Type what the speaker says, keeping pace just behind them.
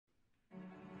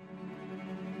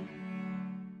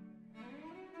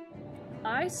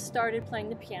I started playing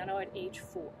the piano at age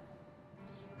 4.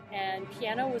 And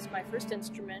piano was my first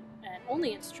instrument and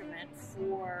only instrument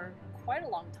for quite a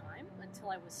long time, until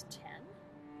I was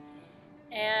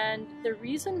 10. And the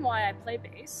reason why I play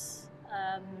bass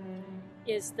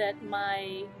is that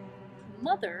my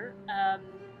mother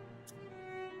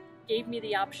gave me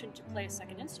the option to play a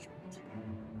second instrument.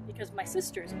 Because my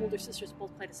older sisters,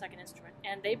 both played a second instrument,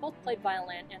 and they both played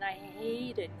violin, and I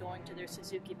hated going to their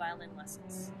Suzuki violin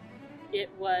lessons. It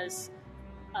was,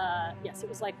 yes, it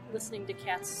was like listening to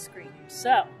cats scream.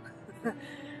 So,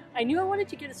 I knew I wanted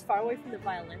to get as far away from the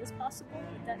violin as possible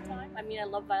at that time. I mean, I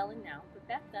love violin now, but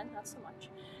back then, not so much.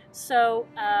 So,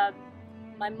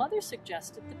 my mother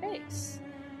suggested the bass.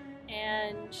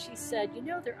 And she said, you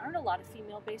know, there aren't a lot of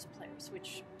female bass players,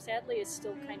 which sadly is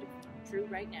still kind of true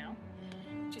right now.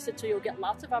 She said, so you'll get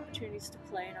lots of opportunities to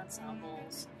play in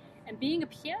ensembles. And being a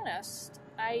pianist,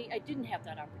 I didn't have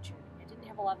that opportunity. I didn't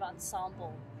have a lot of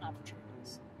ensemble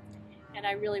opportunities. And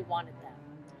I really wanted that.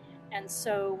 And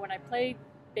so when I played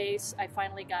bass, I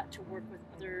finally got to work with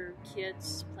other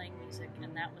kids playing music,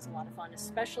 and that was a lot of fun,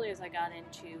 especially as I got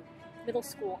into middle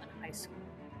school and high school.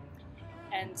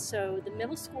 And so the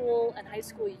middle school and high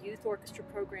school youth orchestra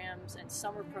programs and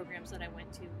summer programs that I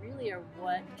went to really are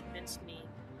what convinced me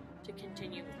to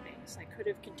continue with bass. I could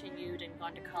have continued and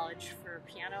gone to college for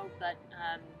piano, but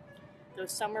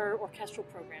those summer orchestral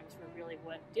programs were really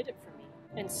what did it for me.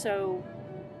 And so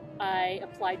I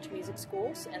applied to music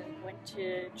schools and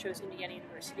chose Indiana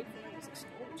University for my music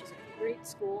school, which is a great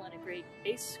school and a great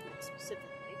bass school specifically.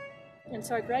 And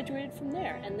so I graduated from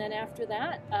there, and then after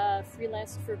that,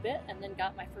 freelanced for a bit, and then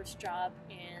got my first job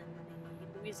in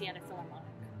the Louisiana Philharmonic.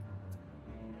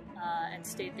 And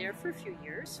stayed there for a few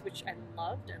years, which I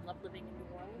loved. I love living in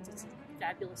New Orleans. It's a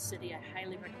fabulous city. I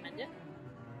highly recommend it.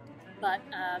 But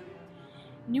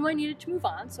knew I needed to move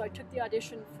on, so I took the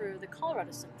audition for the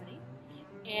Colorado Symphony.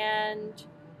 And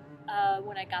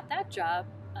when I got that job,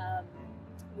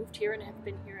 moved here and have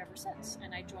been here ever since.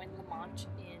 And I joined Lamont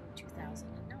in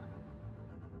 2009.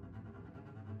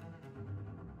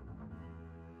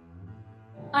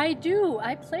 I do.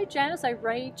 I play jazz. I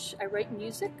write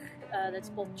music. That's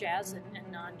both jazz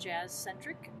and non-jazz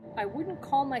centric. I wouldn't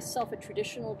call myself a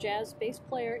traditional jazz bass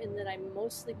player in that I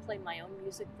mostly play my own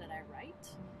music that I write,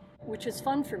 which is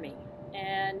fun for me.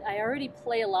 And I already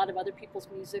play a lot of other people's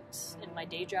musics in my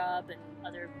day job and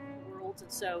other worlds,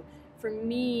 and so for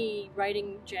me,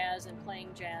 writing jazz and playing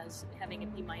jazz, having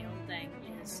it be my own thing,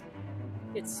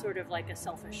 it's sort of like a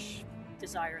selfish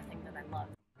desire thing that I love.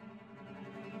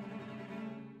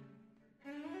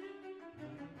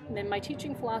 And then my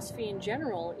teaching philosophy in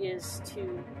general is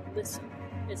to listen.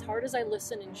 As hard as I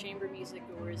listen in chamber music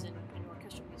or as in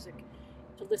orchestral music,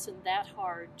 to listen that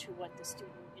hard to what the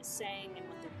student is saying and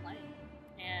what they're playing.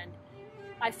 And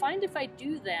I find if I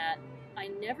do that,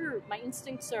 my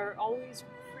instincts are always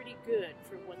pretty good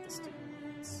for what the student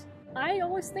needs. I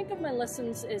always think of my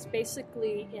lessons as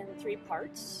basically in 3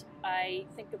 parts. I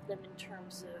think of them in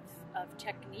terms of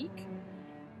technique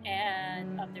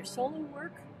and of their solo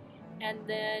work. And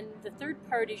then the third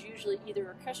part is usually either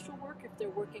orchestral work, if they're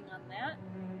working on that,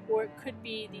 or it could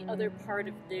be the other part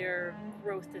of their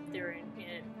growth that they're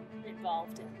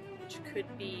involved in, which could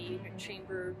be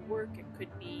chamber work, it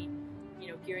could be,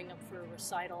 gearing up for a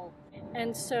recital.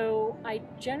 And so I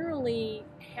generally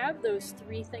have those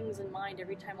 3 things in mind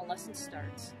every time a lesson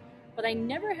starts, but I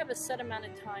never have a set amount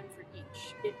of time for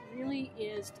each. It really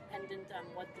is dependent on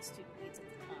what the student needs at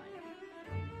the time.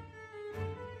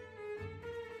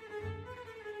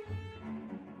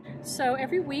 So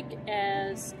every week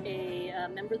as a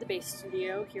member of the bass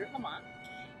studio here at Lamont,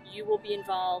 you will be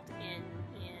involved in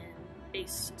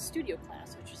bass studio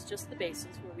class, which is just the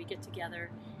basses where we get together.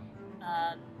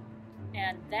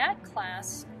 And that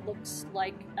class looks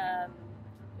like a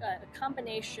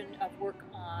combination of work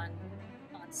on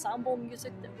ensemble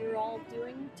music that we're all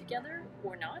doing together,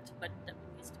 or not, but that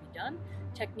needs to be done,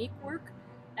 technique work,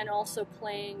 and also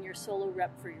playing your solo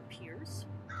rep for your peers.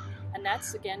 And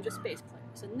that's, again, just bass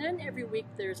players. And then every week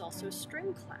there's also a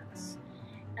string class.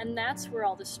 And that's where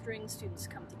all the string students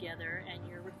come together, and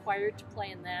you're required to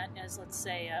play in that as, let's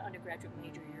say, an undergraduate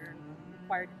major. You're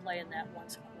required to play in that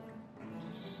once a quarter.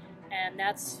 And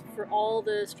that's for all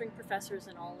the string professors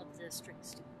and all of the string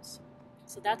students.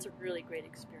 So that's a really great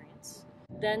experience.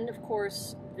 Then, of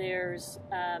course, there's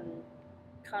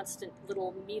constant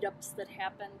little meetups that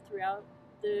happen throughout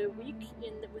the week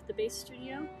with the bass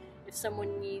studio. If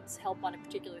someone needs help on a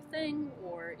particular thing,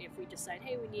 or if we decide,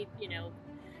 hey, we need,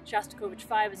 Shostakovich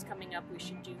 5 is coming up, we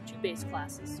should do 2 bass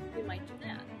classes, we might do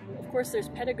that. Of course, there's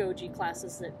pedagogy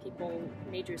classes that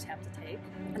majors have to take,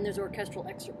 and there's orchestral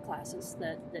excerpt classes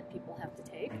that people have to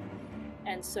take.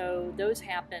 And so those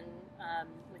happen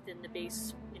within the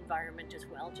base environment as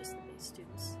well, just the base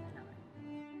students and I.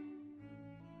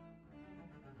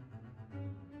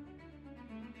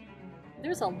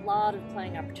 There's a lot of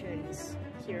playing opportunities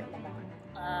here at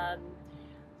Lamont.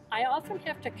 I often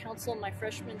have to counsel my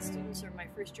freshman students or my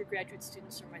first-year graduate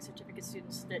students or my certificate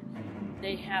students that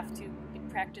they have to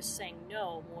practice saying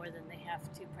no more than they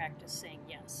have to practice saying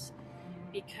yes,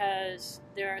 because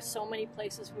there are so many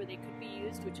places where they could be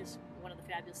used, which is one of the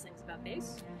fabulous things about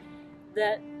bass,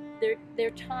 that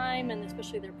their time, and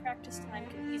especially their practice time,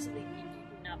 can easily be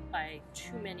eaten up by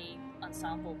too many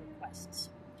ensemble requests.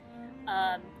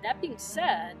 That being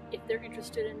said, if they're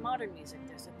interested in modern music,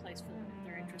 there's a place for them. If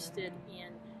they're interested in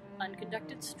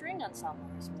unconducted string ensemble,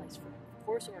 there's a place for them. Of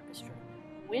course, orchestra.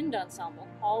 Wind ensemble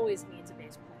always needs a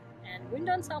bass player. And wind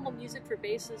ensemble music for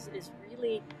basses is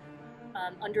really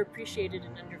underappreciated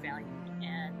and undervalued.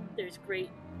 And there's great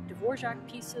Dvorak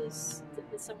pieces.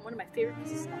 One of my favorite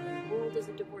pieces in the world is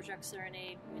a Dvorak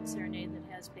serenade, wind serenade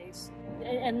that has bass.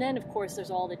 And then, of course,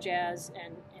 there's all the jazz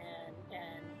and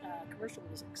commercial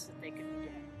musics that they can do.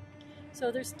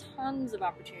 So there's tons of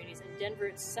opportunities, and Denver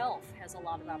itself has a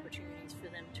lot of opportunities for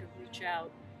them to reach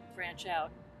out, branch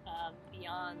out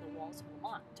beyond the walls of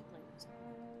Lamont to play music.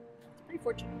 It's pretty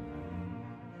fortunate.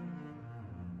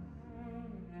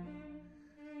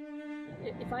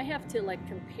 If I have to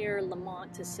compare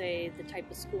Lamont to, say, the type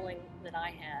of schooling that I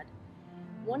had,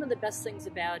 one of the best things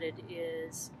about it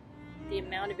is the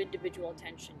amount of individual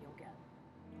attention you'll get.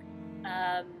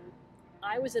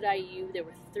 I was at IU, there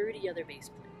were 30 other bass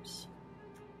players.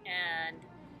 And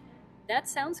that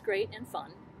sounds great and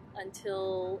fun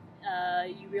until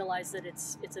you realize that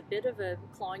it's a bit of a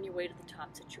clawing your way to the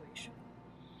top situation.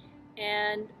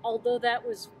 And although that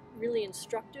was really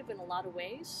instructive in a lot of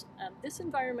ways, this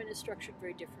environment is structured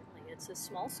very differently. It's a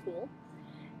small school,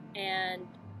 and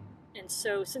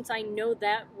so since I know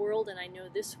that world and I know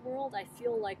this world, I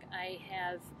feel like I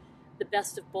have the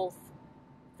best of both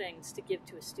things to give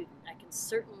to a student. I can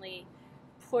certainly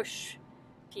push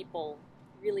people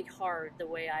really hard the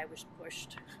way I was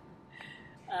pushed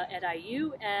at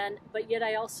IU, but yet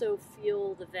I also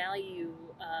feel the value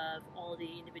of all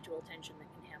the individual attention that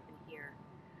can happen here.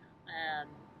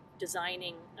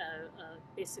 Designing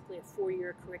basically a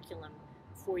 4-year curriculum,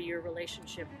 4-year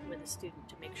relationship with a student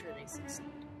to make sure they succeed.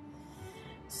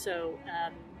 So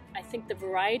I think the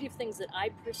variety of things that I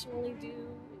personally do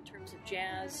in terms of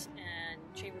jazz and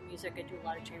chamber music, I do a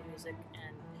lot of chamber music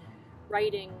and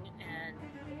writing, and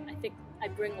I think I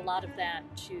bring a lot of that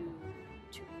to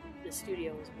the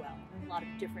studio as well. A lot of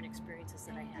different experiences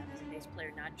that I have as a bass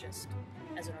player, not just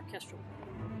as an orchestral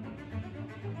player.